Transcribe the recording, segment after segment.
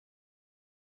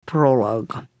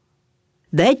Prologue.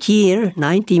 That year,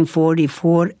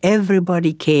 1944,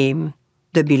 everybody came.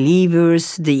 The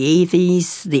believers, the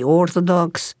atheists, the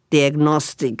Orthodox, the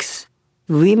agnostics.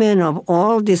 Women of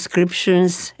all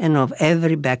descriptions and of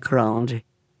every background.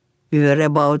 We were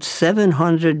about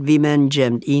 700 women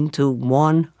jammed into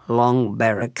one long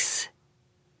barracks.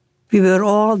 We were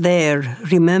all there,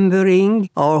 remembering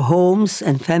our homes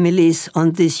and families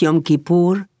on this Yom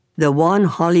Kippur, the one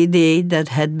holiday that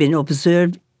had been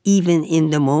observed even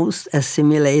in the most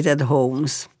assimilated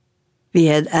homes. We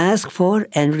had asked for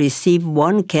and received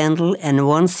one candle and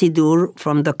one siddur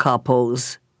from the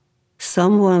capos.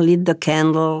 Someone lit the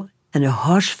candle, and a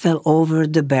hush fell over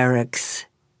the barracks.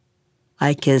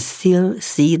 I can still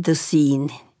see the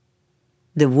scene.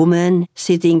 The woman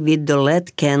sitting with the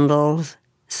lit candles,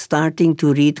 starting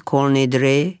to read Kol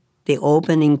Nidre, the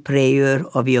opening prayer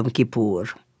of Yom Kippur.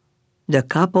 The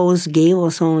capos gave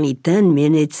us only 10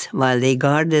 minutes while they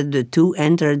guarded the two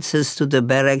entrances to the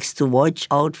barracks to watch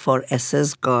out for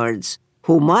SS guards,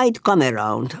 who might come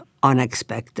around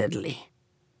unexpectedly.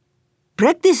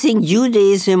 Practicing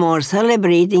Judaism or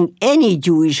celebrating any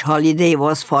Jewish holiday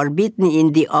was forbidden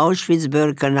in the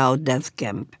Auschwitz-Birkenau death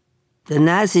camp. The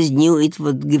Nazis knew it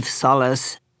would give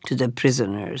solace to the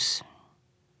prisoners.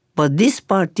 But this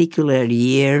particular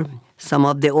year, some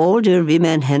of the older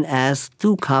women had asked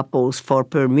two capos for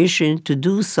permission to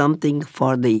do something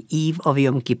for the eve of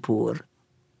Yom Kippur.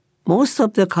 Most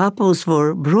of the capos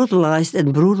were brutalized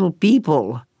and brutal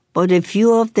people, but a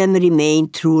few of them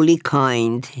remained truly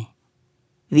kind.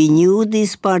 We knew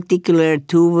these particular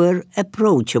two were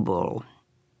approachable.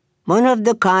 One of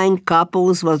the kind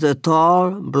capos was a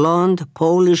tall, blonde,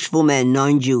 Polish woman,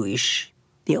 non-Jewish.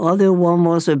 The other one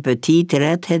was a petite,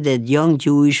 red-headed young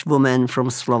Jewish woman from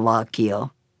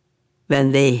Slovakia.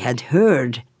 When they had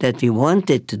heard that we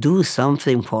wanted to do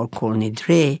something for Kol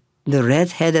Nidre, the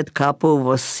red-headed capo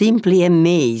was simply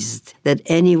amazed that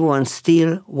anyone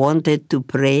still wanted to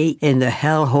pray in the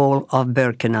hellhole of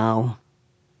Birkenau.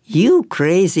 "You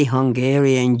crazy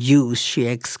Hungarian Jews," she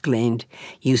exclaimed,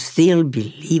 "you still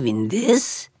believe in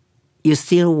this? You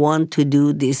still want to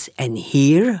do this and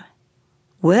here?"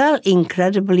 Well,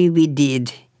 incredibly we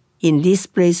did, in this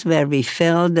place where we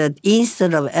felt that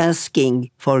instead of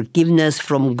asking forgiveness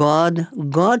from God,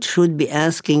 God should be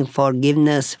asking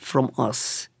forgiveness from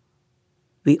us.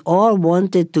 We all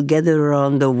wanted to gather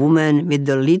around the woman with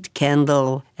the lit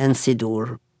candle and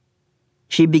siddur.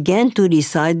 She began to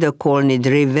recite the Kol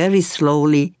Nidre very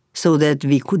slowly so that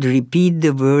we could repeat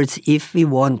the words if we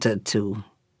wanted to.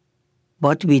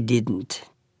 But we didn't.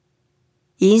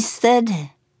 Instead,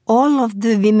 all of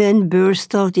the women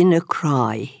burst out in a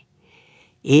cry,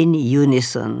 in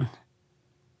unison.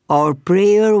 Our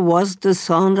prayer was the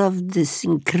sound of this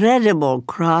incredible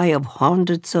cry of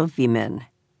hundreds of women.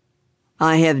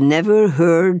 I have never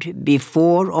heard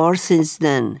before or since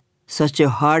then such a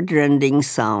heart-rending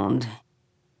sound.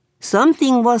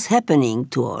 Something was happening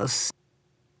to us.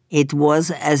 It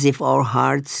was as if our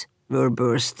hearts were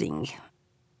bursting.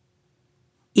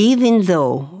 Even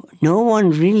though no one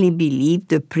really believed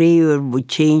the prayer would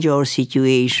change our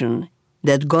situation,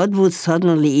 that God would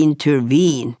suddenly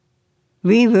intervene,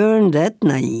 we weren't that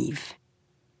naive.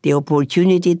 The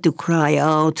opportunity to cry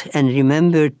out and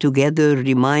remember together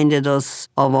reminded us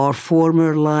of our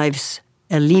former lives,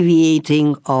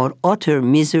 alleviating our utter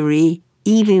misery,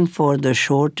 even for the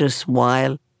shortest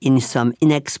while, in some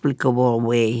inexplicable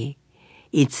way.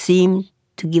 It seemed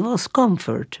to give us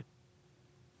comfort.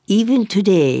 Even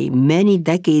today, many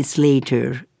decades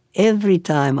later, every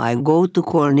time I go to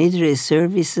Kol Nidre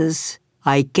services,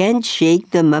 I can't shake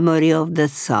the memory of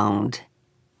that sound.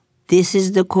 This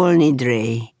is the Kol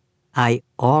Nidre I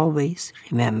always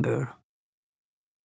remember.